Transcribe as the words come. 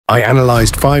I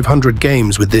analyzed 500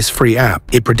 games with this free app.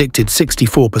 It predicted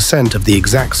 64% of the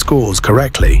exact scores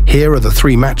correctly. Here are the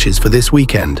 3 matches for this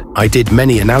weekend. I did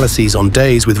many analyses on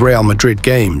days with Real Madrid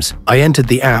games. I entered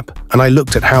the app and I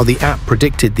looked at how the app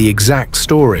predicted the exact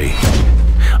story.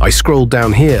 I scrolled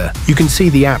down here. You can see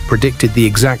the app predicted the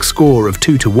exact score of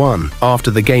 2-1.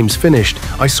 After the games finished,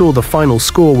 I saw the final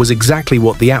score was exactly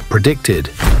what the app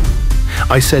predicted.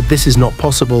 I said, this is not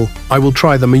possible. I will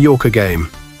try the Mallorca game.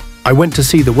 I went to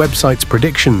see the website's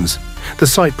predictions. The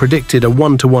site predicted a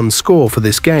 1-1 score for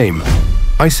this game.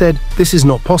 I said, this is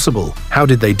not possible. How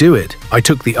did they do it? I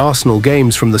took the Arsenal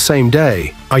games from the same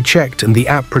day. I checked and the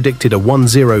app predicted a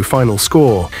 1-0 final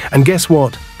score. And guess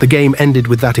what? The game ended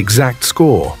with that exact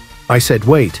score. I said,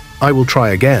 wait, I will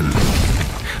try again.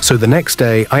 So the next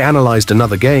day, I analyzed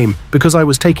another game because I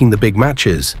was taking the big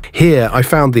matches. Here, I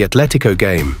found the Atletico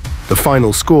game. The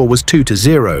final score was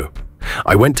 2-0.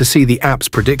 I went to see the app's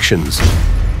predictions.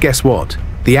 Guess what?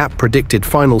 The app predicted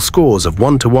final scores of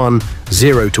 1-1,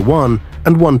 0-1,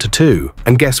 and 1-2.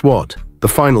 And guess what? The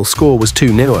final score was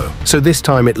 2-0. So this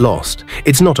time it lost.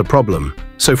 It's not a problem.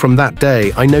 So from that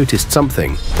day, I noticed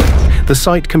something. The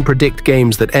site can predict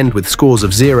games that end with scores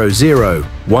of 0-0,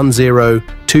 1-0,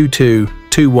 2-2,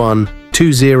 2-1,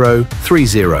 2-0,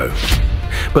 3-0.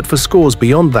 But for scores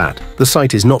beyond that, the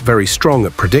site is not very strong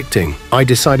at predicting. I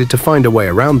decided to find a way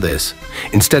around this.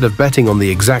 Instead of betting on the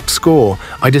exact score,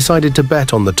 I decided to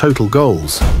bet on the total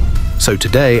goals. So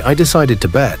today, I decided to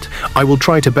bet. I will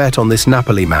try to bet on this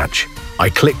Napoli match. I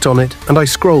clicked on it and I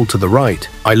scrolled to the right.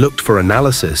 I looked for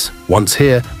analysis. Once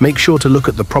here, make sure to look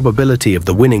at the probability of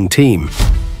the winning team.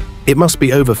 It must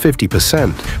be over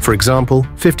 50%. For example,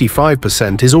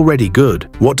 55% is already good.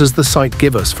 What does the site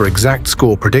give us for exact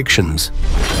score predictions?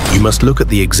 You must look at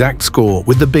the exact score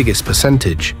with the biggest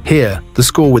percentage. Here, the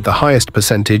score with the highest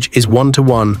percentage is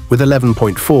 1-1 with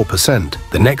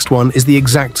 11.4%. The next one is the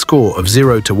exact score of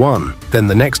 0-1. Then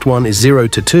the next one is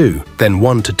 0-2, then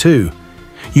 1-2.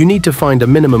 You need to find a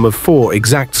minimum of 4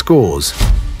 exact scores.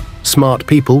 Smart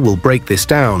people will break this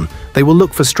down. They will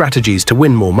look for strategies to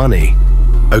win more money.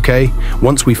 Okay,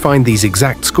 once we find these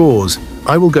exact scores,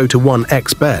 I will go to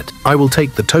 1xBet. I will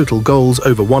take the total goals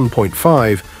over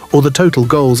 1.5 or the total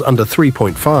goals under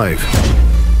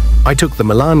 3.5. I took the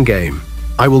Milan game.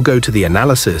 I will go to the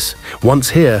analysis. Once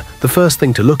here, the first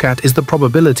thing to look at is the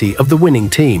probability of the winning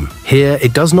team. Here,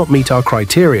 it does not meet our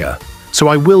criteria, so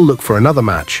I will look for another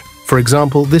match. For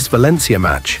example, this Valencia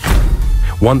match.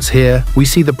 Once here, we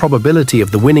see the probability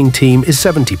of the winning team is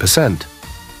 70%.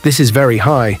 This is very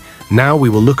high. Now we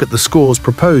will look at the scores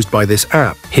proposed by this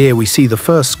app. Here we see the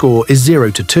first score is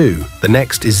 0-2. The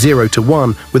next is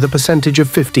 0-1 with a percentage of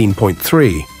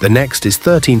 15.3. The next is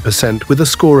 13% with a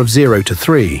score of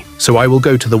 0-3. So I will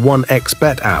go to the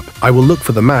 1xBet app. I will look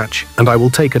for the match and I will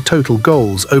take a total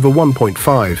goals over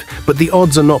 1.5, but the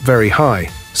odds are not very high.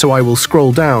 So I will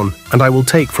scroll down and I will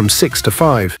take from 6 to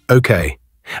 5. Okay.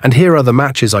 And here are the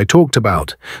matches I talked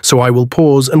about. So I will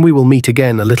pause and we will meet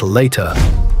again a little later.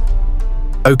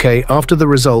 Okay, after the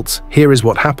results, here is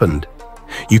what happened.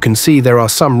 You can see there are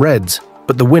some reds,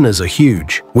 but the winners are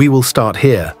huge. We will start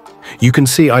here. You can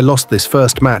see I lost this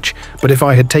first match, but if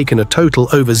I had taken a total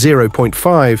over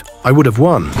 0.5, I would have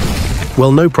won.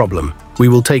 Well, no problem. We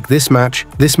will take this match.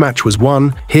 This match was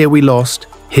 1, here we lost,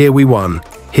 here we won.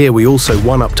 Here we also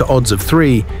won up to odds of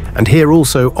 3, and here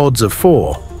also odds of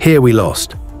 4. Here we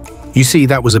lost. You see,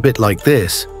 that was a bit like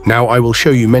this. Now I will show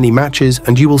you many matches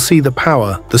and you will see the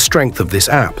power, the strength of this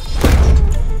app.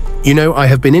 You know, I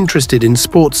have been interested in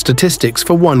sports statistics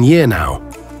for 1 year now.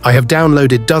 I have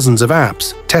downloaded dozens of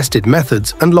apps, tested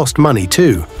methods, and lost money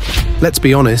too. Let's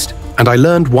be honest, and I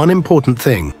learned one important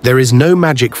thing. There is no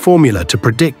magic formula to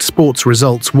predict sports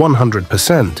results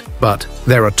 100%, but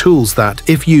there are tools that,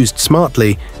 if used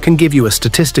smartly, can give you a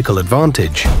statistical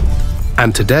advantage.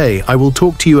 And today, I will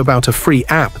talk to you about a free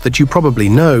app that you probably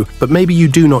know, but maybe you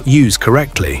do not use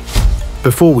correctly.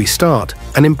 Before we start,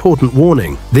 an important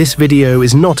warning. This video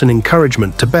is not an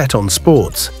encouragement to bet on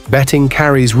sports. Betting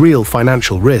carries real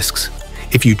financial risks.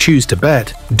 If you choose to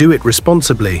bet, do it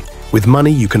responsibly, with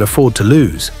money you can afford to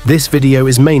lose. This video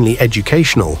is mainly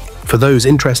educational, for those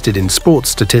interested in sports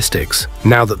statistics.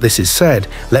 Now that this is said,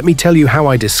 let me tell you how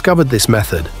I discovered this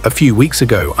method. A few weeks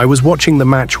ago, I was watching the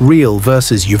match Real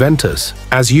versus Juventus.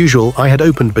 As usual, I had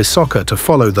opened BeSoccer to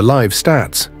follow the live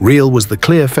stats. Real was the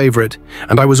clear favorite,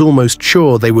 and I was almost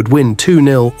sure they would win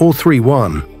 2-0 or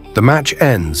 3-1. The match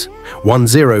ends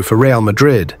 1-0 for Real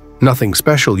Madrid. Nothing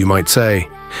special, you might say.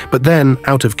 But then,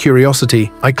 out of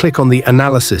curiosity, I click on the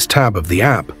Analysis tab of the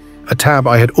app, a tab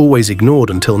I had always ignored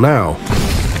until now.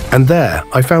 And there,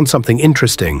 I found something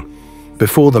interesting.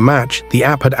 Before the match, the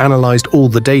app had analyzed all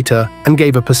the data and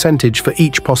gave a percentage for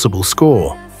each possible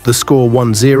score. The score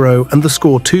 1-0 and the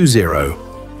score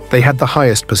 2-0. They had the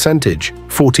highest percentage,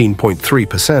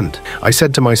 14.3%. I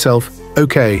said to myself,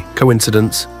 okay,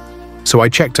 coincidence. So I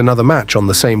checked another match on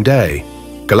the same day.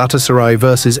 Galatasaray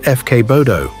versus FK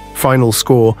Bodo. Final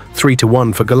score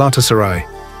 3-1 for Galatasaray.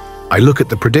 I look at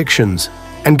the predictions,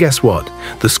 and guess what?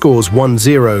 The scores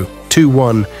 1-0,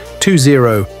 2-1,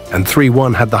 2-0, and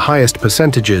 3-1 had the highest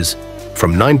percentages,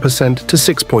 from 9% to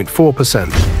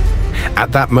 6.4%.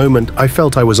 At that moment, I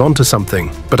felt I was onto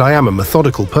something, but I am a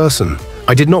methodical person.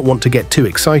 I did not want to get too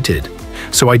excited,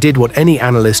 so I did what any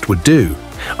analyst would do.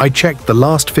 I checked the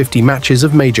last 50 matches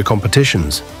of major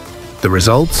competitions. The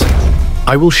results?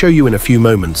 I will show you in a few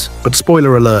moments, but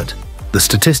spoiler alert, the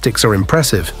statistics are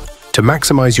impressive. To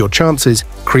maximize your chances,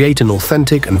 create an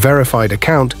authentic and verified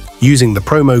account using the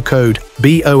promo code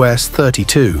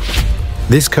BOS32.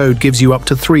 This code gives you up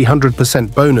to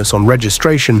 300% bonus on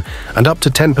registration and up to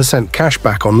 10%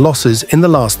 cashback on losses in the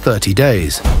last 30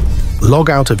 days. Log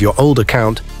out of your old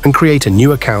account and create a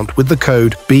new account with the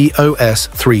code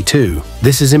BOS32.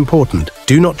 This is important.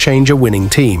 Do not change a winning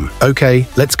team. Okay,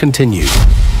 let's continue.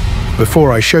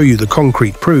 Before I show you the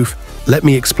concrete proof, let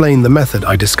me explain the method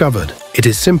I discovered. It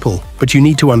is simple, but you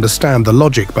need to understand the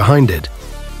logic behind it.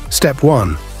 Step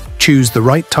 1. Choose the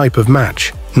right type of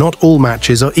match. Not all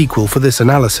matches are equal for this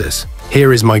analysis.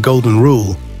 Here is my golden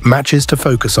rule. Matches to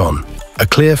focus on. A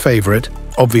clear favorite,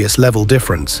 obvious level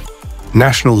difference.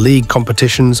 National League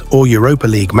competitions or Europa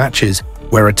League matches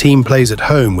where a team plays at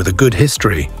home with a good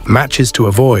history. Matches to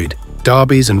avoid.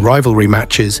 Derbies and rivalry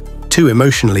matches, too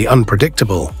emotionally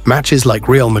unpredictable. Matches like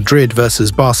Real Madrid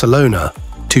versus Barcelona,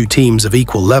 two teams of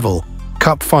equal level.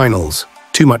 Cup finals,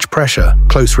 too much pressure,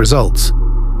 close results.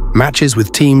 Matches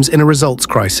with teams in a results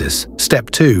crisis. Step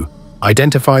 2.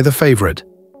 Identify the favorite.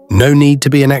 No need to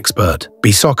be an expert.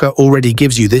 BeSoccer already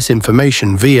gives you this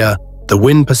information via the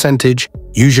win percentage,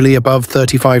 usually above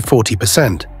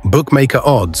 35–40%. Bookmaker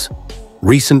odds.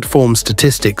 Recent form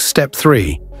statistics. Step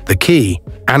 3. The key.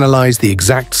 Analyze the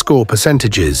exact score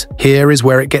percentages. Here is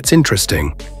where it gets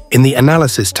interesting. In the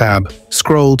Analysis tab,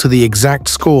 scroll to the exact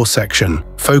score section.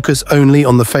 Focus only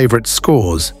on the favorite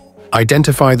scores.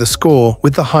 Identify the score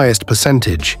with the highest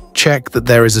percentage. Check that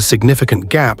there is a significant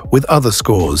gap with other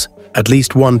scores, at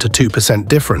least 1 to 2%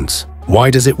 difference. Why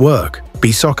does it work?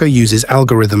 BeSoccer uses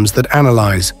algorithms that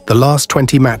analyze the last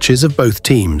 20 matches of both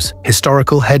teams,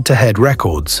 historical head-to-head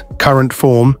records, current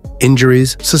form,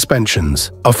 injuries,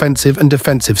 suspensions, offensive and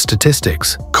defensive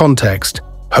statistics, context,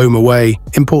 home-away,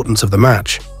 importance of the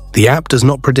match. The app does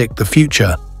not predict the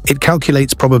future. It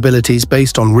calculates probabilities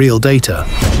based on real data.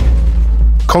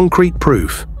 Concrete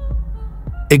proof.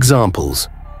 Examples.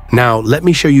 Now, let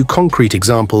me show you concrete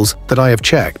examples that I have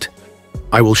checked.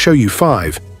 I will show you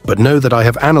 5, but know that I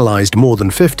have analyzed more than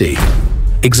 50.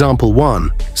 Example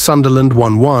 1. Sunderland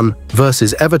 1-1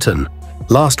 versus Everton.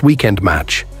 Last weekend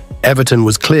match. Everton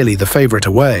was clearly the favorite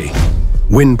away.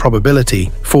 Win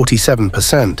probability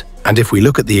 47%. And if we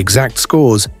look at the exact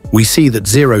scores, we see that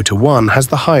 0-1 has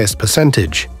the highest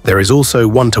percentage. There is also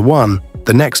 1-1,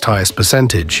 the next highest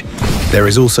percentage. There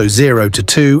is also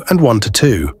 0-2 and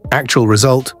 1-2. Actual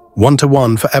result,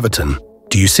 1-1 for Everton.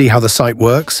 Do you see how the site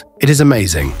works? It is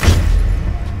amazing.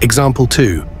 Example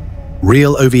 2.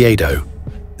 Real Oviedo.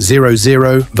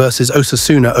 0-0 versus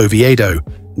Osasuna Oviedo.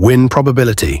 Win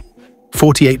probability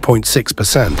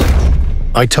 48.6%.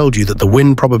 I told you that the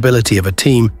win probability of a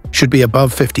team should be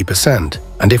above 50%,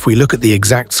 and if we look at the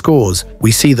exact scores,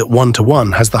 we see that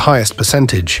 1-1 has the highest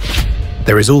percentage.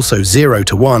 There is also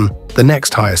 0-1, the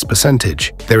next highest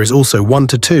percentage. There is also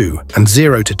 1-2 and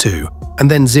 0-2, and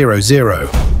then 0-0.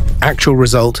 Actual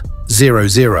result,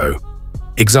 0-0.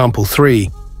 Example 3.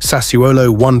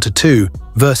 Sassuolo 1-2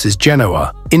 versus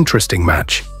Genoa. Interesting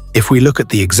match. If we look at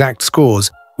the exact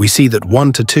scores, we see that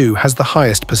 1-2 has the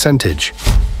highest percentage.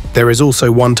 There is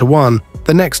also 1-1,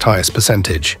 the next highest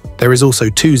percentage. There is also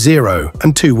 2-0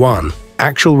 and 2-1.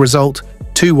 Actual result,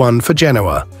 2-1 for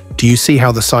Genoa. Do you see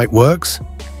how the site works?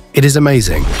 It is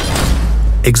amazing.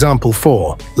 Example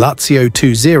 4. Lazio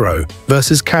 2-0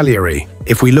 versus Cagliari.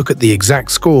 If we look at the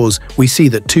exact scores, we see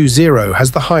that 2-0 has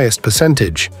the highest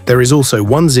percentage. There is also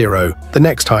 1-0, the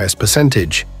next highest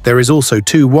percentage. There is also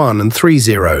 2-1 and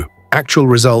 3-0. Actual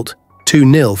result,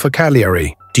 2-0 for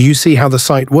Cagliari. Do you see how the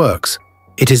site works?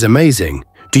 It is amazing.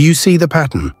 Do you see the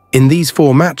pattern? In these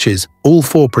 4 matches, all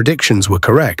 4 predictions were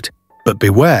correct. But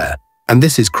beware, and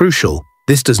this is crucial,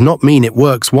 this does not mean it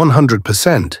works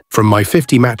 100%. From my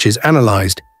 50 matches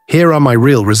analyzed, here are my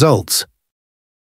real results.